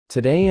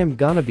Today I'm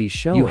gonna be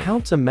showing you how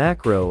to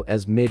macro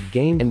as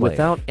mid-game player. And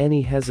without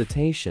any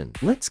hesitation,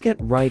 let's get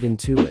right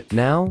into it.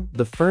 Now,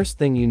 the first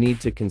thing you need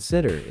to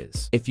consider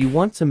is, if you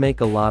want to make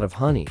a lot of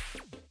honey,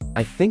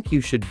 I think you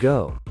should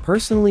go,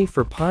 personally,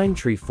 for pine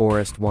tree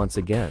forest once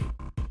again.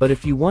 But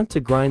if you want to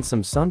grind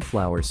some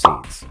sunflower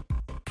seeds,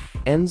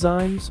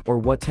 enzymes, or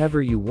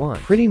whatever you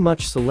want, pretty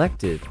much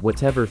selected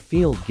whatever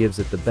field gives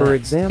it the best. For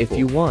example, if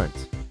you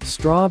want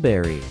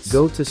strawberries,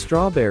 go to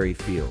strawberry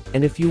field.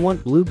 And if you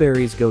want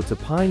blueberries, go to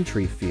pine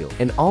tree field.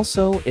 And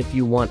also, if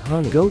you want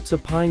honey, go to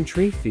pine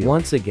tree field.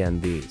 Once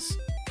again,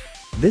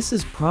 this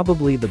is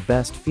probably the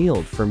best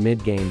field for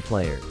mid-game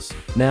players.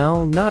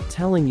 Now, not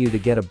telling you to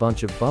get a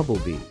bunch of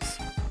bumblebees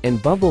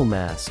and bubble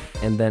mask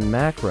and then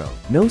macro.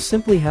 No,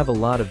 simply have a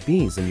lot of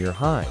bees in your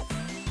hive.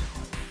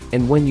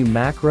 And when you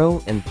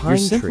macro and pine tree,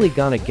 you're simply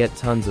gonna get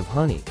tons of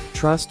honey.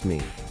 Trust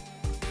me.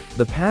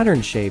 The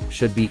pattern shape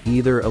should be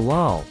either a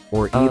lol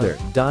or either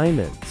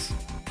diamonds.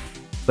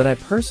 But I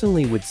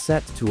personally would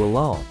set to a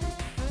lol.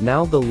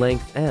 Now the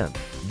length M,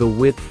 the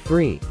width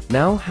 3.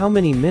 Now how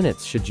many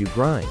minutes should you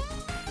grind?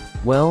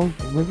 Well,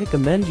 we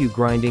recommend you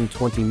grinding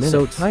 20 minutes.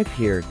 So type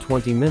here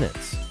 20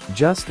 minutes.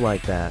 Just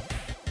like that.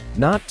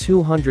 Not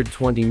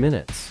 220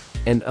 minutes.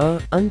 And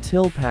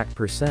until pack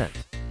percent.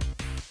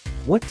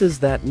 What does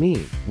that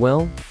mean?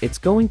 Well, it's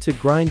going to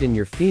grind in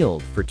your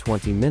field for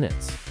 20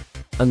 minutes.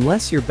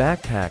 Unless your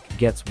backpack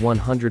gets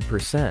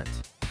 100%.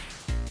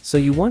 So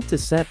you want to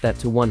set that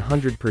to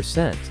 100%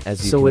 as you can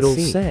see. So it'll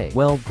say,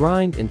 well,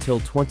 grind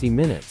until 20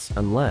 minutes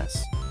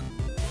unless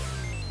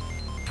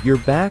your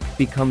back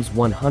becomes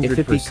 100%. If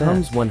it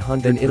becomes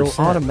 100%, then it'll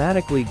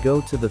automatically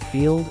go to the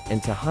field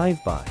and to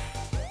hive by.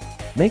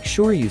 Make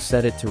sure you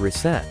set it to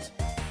reset.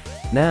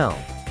 Now,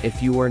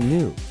 if you are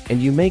new,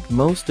 and you make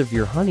most of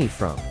your honey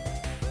from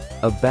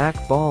a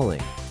back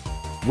balling,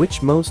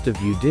 which most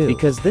of you do,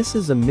 because this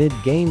is a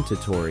mid-game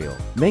tutorial,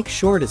 make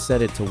sure to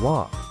set it to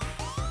walk.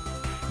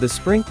 The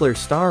sprinkler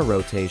star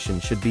rotation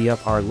should be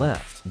up our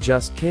left.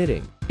 Just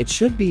kidding. It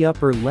should be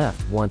upper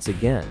left once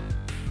again.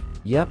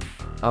 Yep,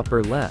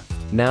 upper left.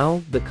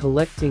 Now, the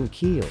collecting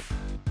keel.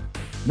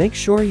 Make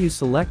sure you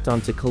select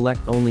on to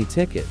collect only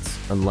tickets,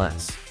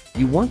 unless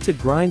you want to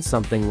grind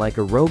something like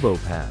a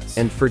RoboPass.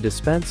 And for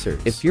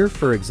dispensers, if you're,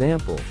 for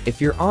example,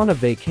 if you're on a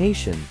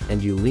vacation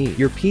and you leave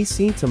your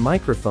PC to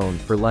microphone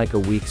for like a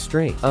week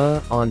straight,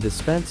 on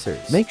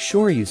dispensers, make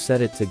sure you set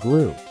it to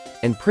glue.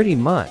 And pretty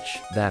much,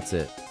 that's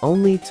it.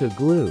 Only to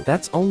glue.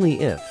 That's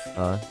only if,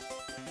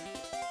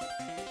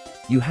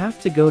 you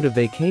have to go to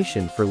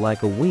vacation for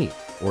like a week,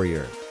 or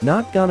you're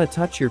not gonna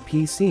touch your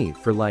PC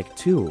for like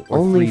 2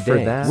 or 3 days. For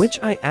that, which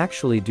I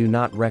actually do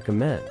not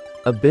recommend.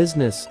 A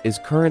business is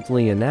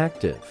currently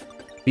inactive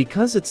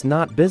because it's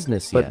not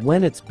business yet. But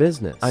when it's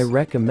business, I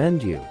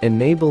recommend you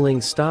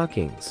enabling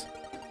stockings,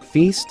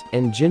 feast,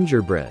 and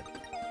gingerbread.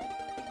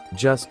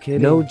 Just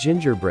kidding. No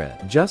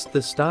gingerbread, just the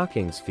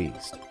stockings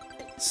feast,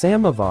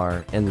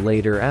 samovar, and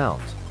later out.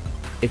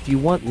 If you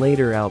want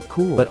later out,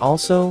 cool. But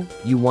also,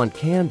 you want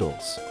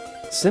candles.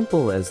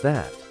 Simple as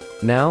that.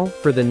 Now,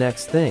 for the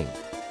next thing,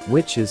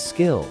 which is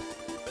skill.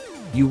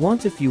 If you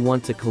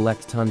want to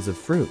collect tons of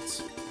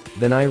fruits,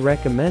 then I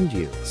recommend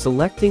you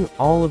selecting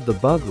all of the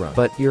bug run.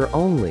 But you're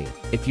only,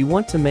 if you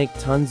want to make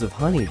tons of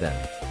honey,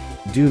 then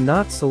do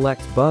not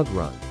select bug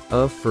run,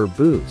 for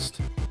boost.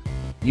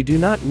 You do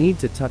not need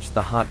to touch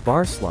the hot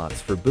bar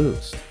slots for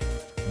boost.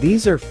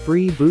 These are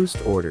free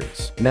boost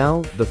orders.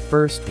 Now, the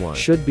first one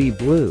should be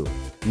blue.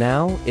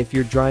 Now, if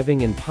you're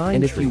driving in pine tree,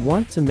 and if you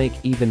want to make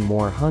even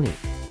more honey,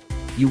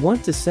 you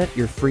want to set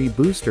your free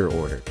booster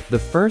order. The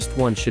first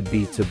one should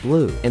be to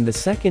blue, and the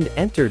second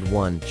entered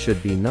one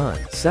should be none.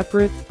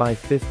 Separate by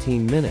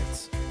 15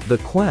 minutes. The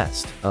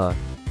quest,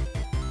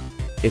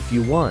 if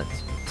you want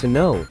to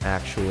know,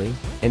 actually,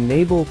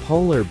 enable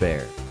polar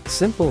bear.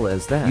 Simple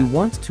as that. You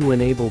want to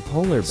enable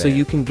polar bear so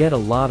you can get a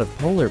lot of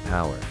polar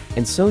power,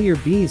 and so your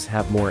bees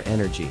have more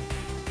energy.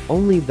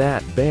 Only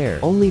that bear,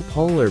 only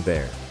polar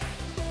bear.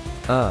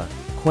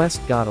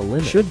 Quest got a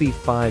limit. Should be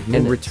 5 minutes.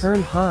 And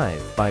return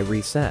hive by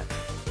reset.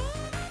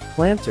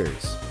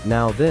 Planters.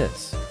 Now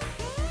this,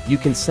 you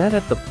can set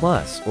at the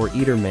plus or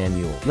either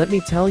manual. Let me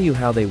tell you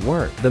how they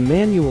work. The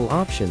manual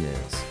option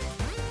is,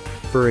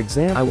 for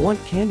example, I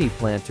want candy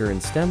planter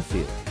and stem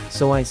field.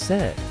 So I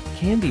said,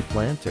 candy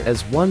planter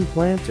as 1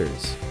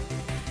 planters.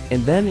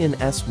 And then in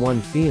S1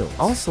 field,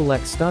 I'll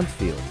select stunt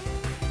field.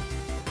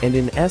 And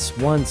in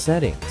S1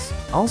 settings,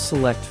 I'll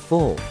select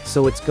full,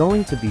 so it's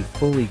going to be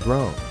fully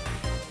grown.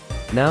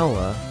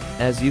 Now,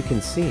 as you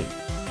can see,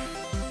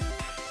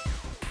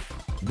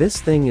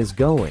 this thing is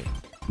going.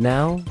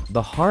 Now,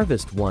 the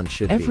harvest one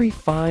should be every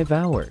 5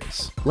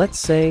 hours. Let's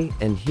say,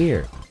 and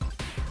here.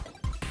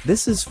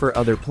 This is for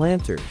other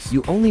planters.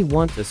 You only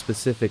want a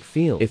specific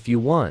field. If you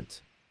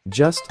want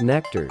just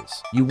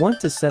nectars, you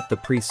want to set the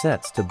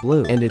presets to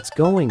blue, and it's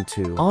going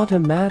to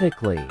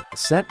automatically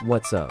set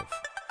what's of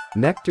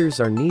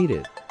nectars are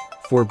needed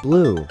for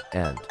blue,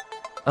 and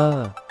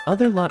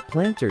other lot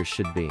planters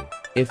should be.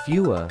 If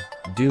you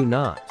do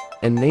not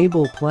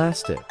enable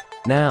plastic.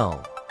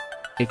 Now,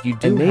 If you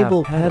do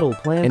enable pedal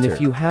planter, and if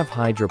you have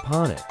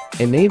hydroponic,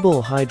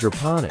 enable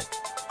hydroponic.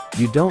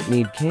 You don't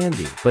need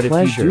candy, but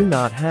if you do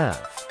not have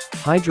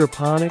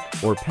hydroponic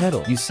or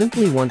pedal, you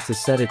simply want to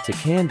set it to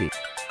candy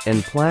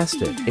and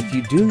plastic. If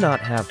you do not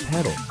have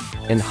pedal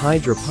and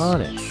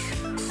hydroponic,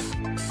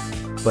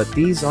 but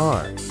these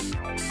are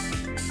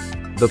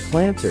the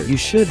planter you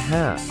should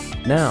have.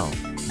 Now,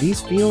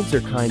 these fields are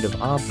kind of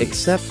obvious,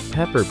 except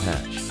Pepper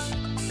Patch.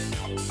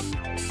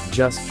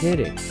 Just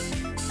kidding.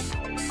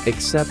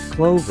 Except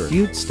Clover.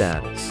 Cute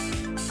status.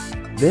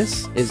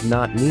 This is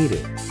not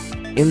needed.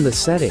 In the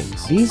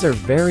settings, these are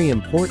very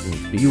important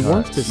because you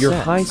want to your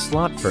high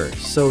slot first,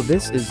 so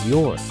this is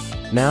your.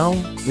 Now,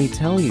 let me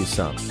tell you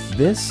some.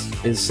 This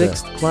is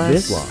 6th class.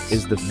 This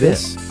is the 5th.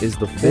 This is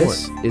the 4th.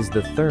 This is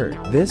the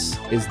 3rd. This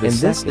is the 2nd. And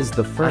this is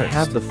the 1st. I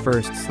have the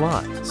 1st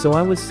slot, so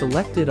I was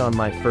selected on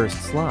my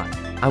 1st slot.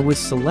 I was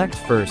select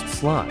 1st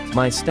slot.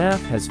 My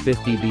staff has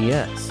 50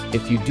 BS.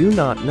 If you do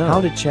not know how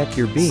to check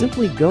your B,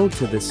 simply go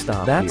to this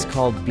stop. That's here.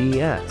 Called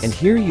BS. And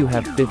here you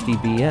have 50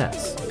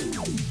 BS.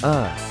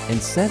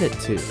 And set it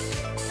to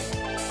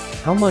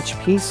how much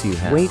peace you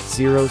have. Wait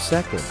 0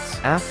 seconds.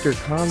 After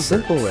convert.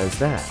 Simple as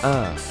that.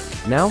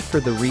 Now for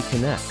the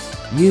reconnect.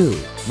 You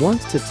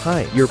want to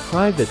type your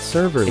private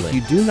server link. If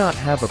you do not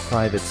have a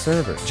private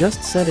server,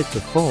 just set it to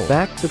full.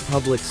 Back to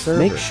public server.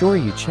 Make sure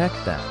you check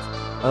that.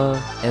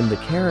 And the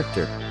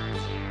character.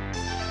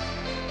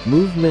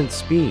 Movement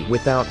speed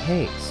without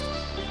haste.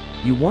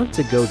 You want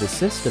to go to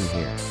system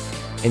here.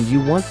 And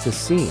you want to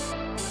see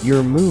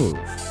your move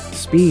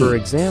speed. For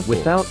example,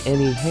 without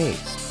any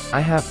haste. I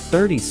have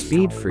 30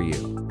 speed for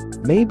you.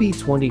 Maybe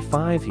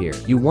 25 here.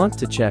 You want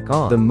to check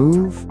on the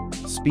move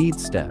speed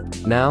step.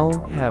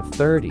 Now have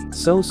 30.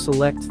 So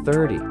select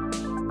 30.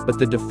 But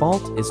the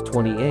default is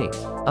 28.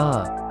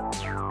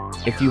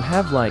 If you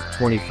have like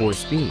 24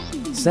 speed,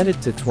 set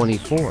it to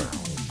 24.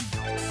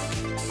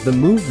 The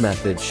move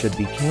method should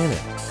be cannon.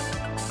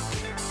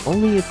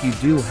 Only if you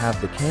do have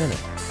the cannon.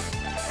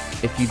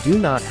 If you do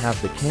not have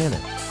the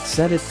cannon,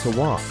 set it to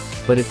walk.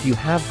 But if you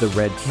have the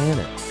red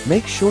cannon,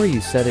 make sure you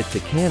set it to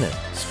cannon.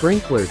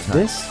 Sprinkler type.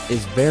 This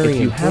is very important.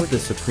 If you have the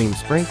supreme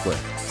sprinkler,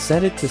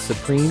 set it to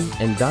supreme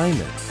and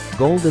diamond,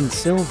 gold and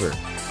silver.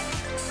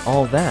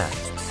 All that.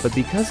 But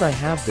because I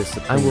have this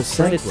supreme, I will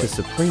set it to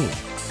supreme.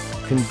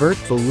 Convert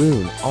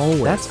balloon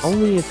always. That's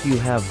only if you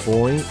have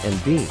boy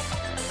and B.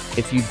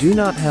 If you do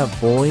not have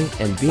boy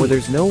and B, or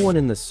there's no one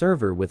in the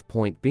server with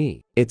point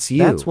B, it's you.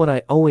 That's what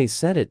I always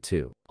set it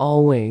to.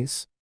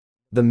 Always.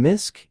 The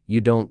MISC, you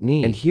don't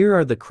need. And here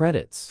are the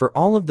credits for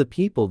all of the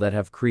people that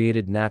have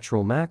created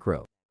Natural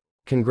Macro.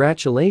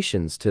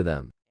 Congratulations to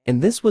them.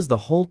 And this was the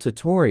whole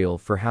tutorial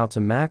for how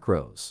to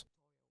macros.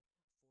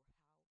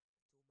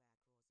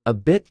 A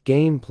bit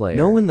gameplay.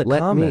 Know in the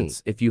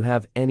comments if you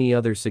have any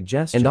other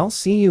suggestions. And I'll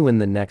see you in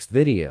the next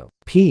video.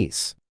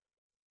 Peace.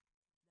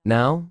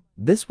 Now,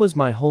 this was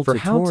my whole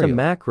tutorial for how to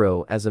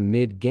macro as a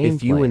mid-game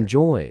If you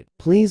enjoyed,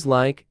 please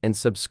like and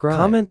subscribe.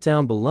 Comment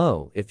down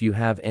below if you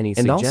have any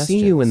suggestions. And I'll see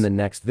you in the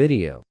next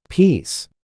video. Peace.